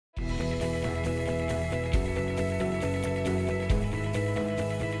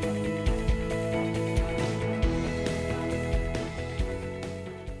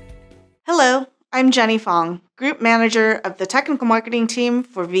Hello, I'm Jenny Fong, Group Manager of the Technical Marketing Team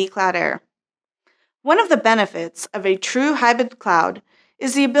for vCloud Air. One of the benefits of a true hybrid cloud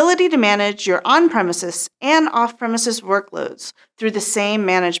is the ability to manage your on-premises and off-premises workloads through the same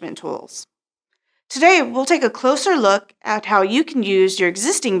management tools. Today, we'll take a closer look at how you can use your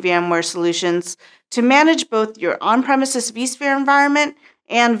existing VMware solutions to manage both your on-premises vSphere environment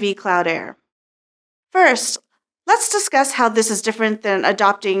and vCloud Air. First, let's discuss how this is different than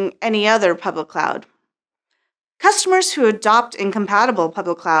adopting any other public cloud. Customers who adopt incompatible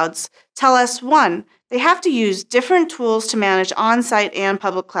public clouds tell us, 1, they have to use different tools to manage on-site and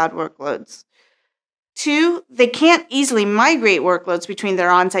public cloud workloads. 2, they can't easily migrate workloads between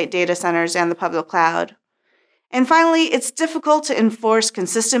their on-site data centers and the public cloud. And finally, it's difficult to enforce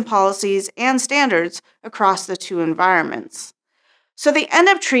consistent policies and standards across the two environments. So they end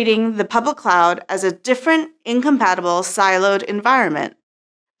up treating the public cloud as a different, incompatible, siloed environment.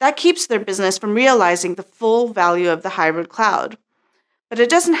 That keeps their business from realizing the full value of the hybrid cloud. But it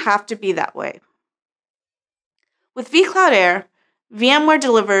doesn't have to be that way. With vCloud Air, VMware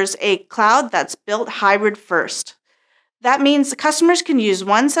delivers a cloud that's built hybrid first. That means the customers can use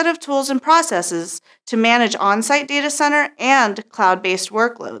one set of tools and processes to manage on-site data center and cloud-based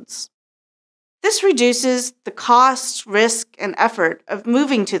workloads. This reduces the cost, risk, and effort of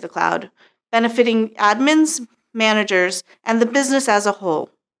moving to the cloud, benefiting admins, managers, and the business as a whole.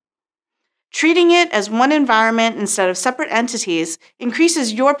 Treating it as one environment instead of separate entities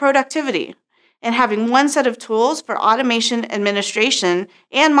increases your productivity, and having one set of tools for automation, administration,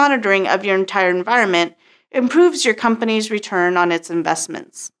 and monitoring of your entire environment improves your company's return on its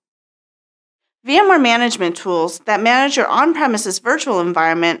investments. VMware management tools that manage your on-premises virtual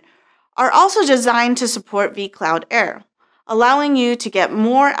environment are also designed to support vCloud Air, allowing you to get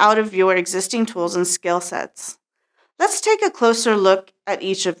more out of your existing tools and skill sets. Let's take a closer look at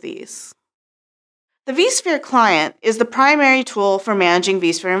each of these. The vSphere client is the primary tool for managing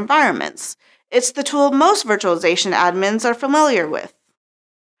vSphere environments. It's the tool most virtualization admins are familiar with.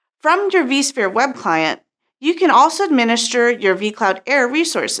 From your vSphere web client, you can also administer your vCloud Air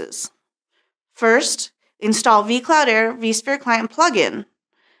resources. First, install vCloud Air vSphere Client plugin.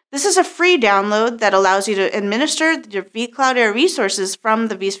 This is a free download that allows you to administer your vCloud Air resources from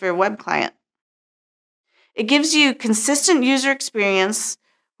the vSphere web client. It gives you consistent user experience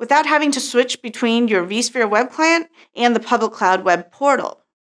without having to switch between your vSphere web client and the public cloud web portal.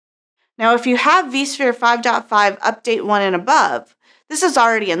 Now, if you have vSphere 5.5 Update 1 and above, this is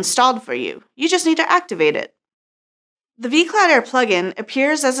already installed for you. You just need to activate it. The vCloud Air plugin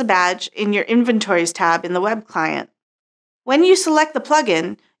appears as a badge in your Inventories tab in the web client. When you select the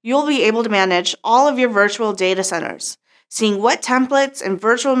plugin, you'll be able to manage all of your virtual data centers, seeing what templates and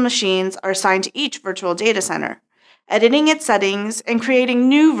virtual machines are assigned to each virtual data center, editing its settings, and creating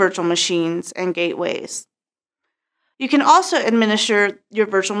new virtual machines and gateways. You can also administer your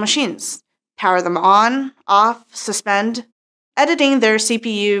virtual machines, power them on, off, suspend, editing their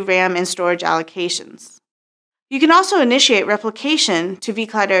CPU, RAM, and storage allocations. You can also initiate replication to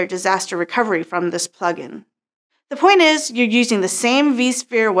vCloud Air Disaster Recovery from this plugin. The point is, you're using the same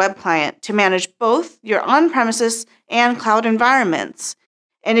vSphere web client to manage both your on-premises and cloud environments.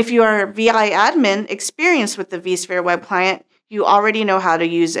 And if you are a VI admin experienced with the vSphere web client, you already know how to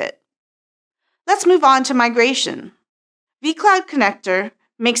use it. Let's move on to migration. vCloud Connector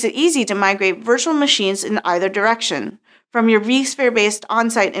makes it easy to migrate virtual machines in either direction, from your vSphere-based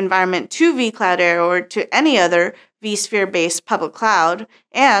on-site environment to vCloud Air or to any other vSphere-based public cloud,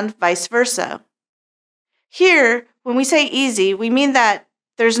 and vice versa. Here, when we say easy, we mean that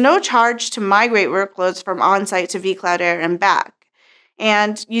there's no charge to migrate workloads from on-site to vCloud Air and back,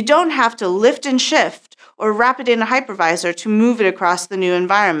 and you don't have to lift and shift or wrap it in a hypervisor to move it across the new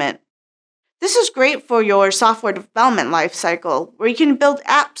environment. This is great for your software development lifecycle, where you can build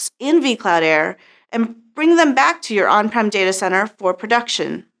apps in vCloud Air and bring them back to your on-prem data center for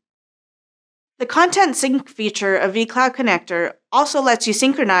production. The Content Sync feature of vCloud Connector also lets you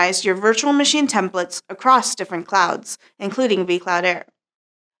synchronize your virtual machine templates across different clouds, including vCloud Air.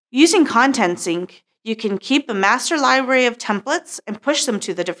 Using Content Sync, you can keep a master library of templates and push them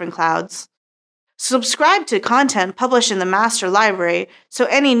to the different clouds. Subscribe to content published in the master library so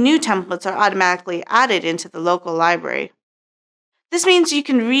any new templates are automatically added into the local library. This means you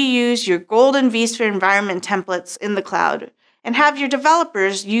can reuse your golden vSphere environment templates in the cloud and have your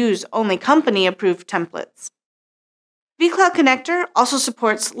developers use only company-approved templates. vCloud Connector also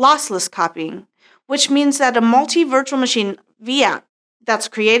supports lossless copying, which means that a multi-virtual machine vApp that's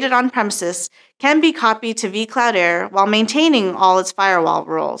created on premises can be copied to vCloud Air while maintaining all its firewall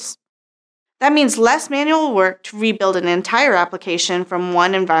rules. That means less manual work to rebuild an entire application from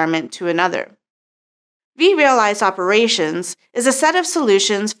one environment to another. vRealize Operations is a set of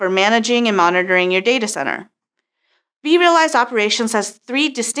solutions for managing and monitoring your data center. vRealize Operations has 3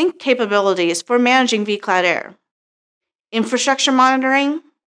 distinct capabilities for managing vCloud Air: infrastructure monitoring,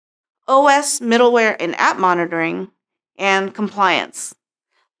 OS, middleware, and app monitoring, and compliance.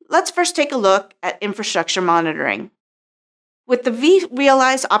 Let's first take a look at infrastructure monitoring. With the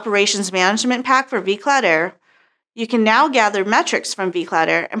vRealize Operations Management Pack for vCloud Air, you can now gather metrics from vCloud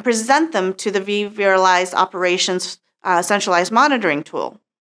Air and present them to the vRealize Operations centralized monitoring tool.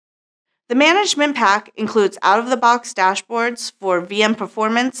 The management pack includes out-of-the-box dashboards for VM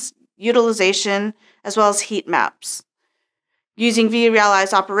performance, utilization, as well as heat maps. Using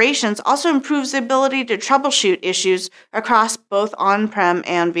vRealize Operations also improves the ability to troubleshoot issues across both on-prem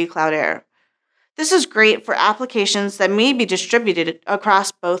and vCloud Air. This is great for applications that may be distributed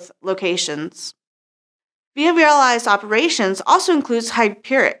across both locations. vRealize Operations also includes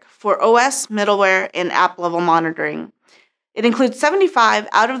Hyperic for OS, middleware, and app-level monitoring. It includes 75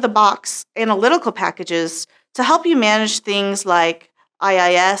 out-of-the-box analytical packages to help you manage things like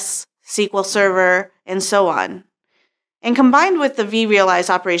IIS, SQL Server, and so on. And combined with the vRealize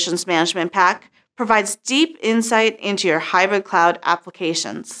Operations Management Pack, provides deep insight into your hybrid cloud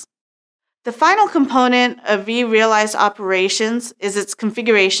applications. The final component of vRealize Operations is its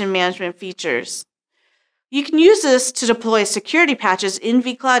configuration management features. You can use this to deploy security patches in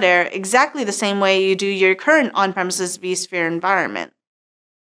vCloud Air exactly the same way you do your current on-premises vSphere environment.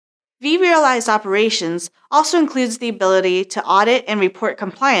 vRealize Operations also includes the ability to audit and report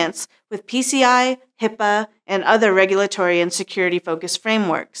compliance with PCI, HIPAA, and other regulatory and security-focused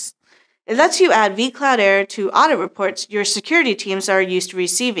frameworks. It lets you add vCloud Air to audit reports your security teams are used to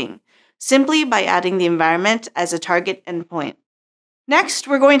receiving, simply by adding the environment as a target endpoint. Next,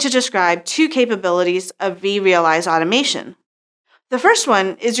 we're going to describe 2 capabilities of vRealize Automation. The first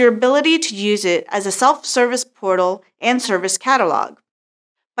one is your ability to use it as a self-service portal and service catalog.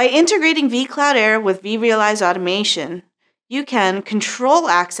 By integrating vCloud Air with vRealize Automation, you can control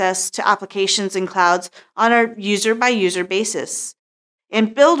access to applications and clouds on a user-by-user basis,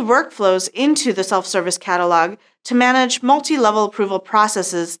 and build workflows into the self-service catalog to manage multi-level approval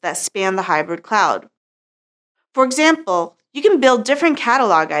processes that span the hybrid cloud. For example, you can build different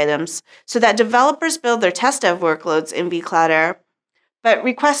catalog items so that developers build their test dev workloads in vCloud Air, but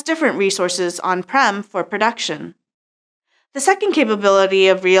request different resources on-prem for production. The second capability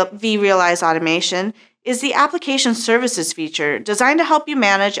of vRealize Automation is the Application Services feature designed to help you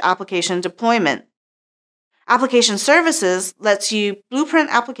manage application deployment. Application Services lets you blueprint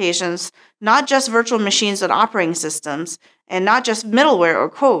applications, not just virtual machines and operating systems, and not just middleware or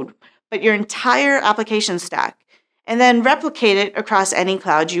code, but your entire application stack, and then replicate it across any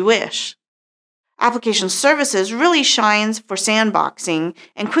cloud you wish. Application Services really shines for sandboxing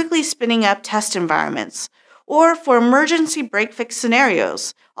and quickly spinning up test environments, or for emergency break-fix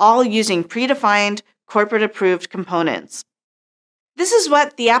scenarios, all using predefined, corporate-approved components. This is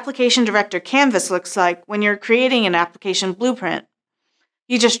what the Application Director canvas looks like when you're creating an application blueprint.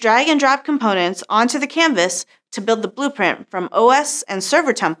 You just drag and drop components onto the canvas to build the blueprint from OS and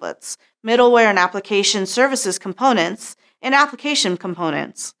server templates, middleware and application services components, and application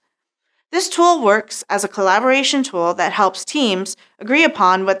components. This tool works as a collaboration tool that helps teams agree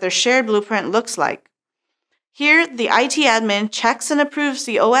upon what their shared blueprint looks like. Here, the IT admin checks and approves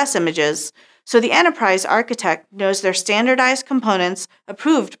the OS images, so the enterprise architect knows their standardized components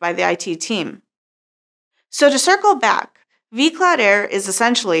approved by the IT team. So to circle back, vCloud Air is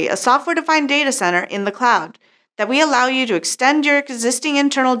essentially a software-defined data center in the cloud that we allow you to extend your existing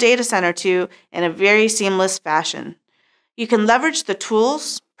internal data center to in a very seamless fashion. You can leverage the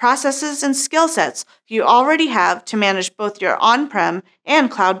tools, processes, and skill sets you already have to manage both your on-prem and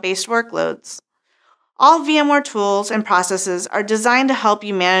cloud-based workloads. All VMware tools and processes are designed to help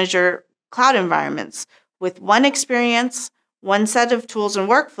you manage your cloud environments with one experience, one set of tools and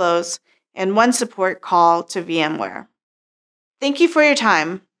workflows, and one support call to VMware. Thank you for your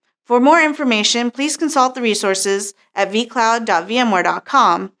time. For more information, please consult the resources at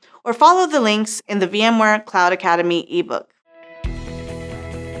vcloud.vmware.com or follow the links in the VMware Cloud Academy ebook.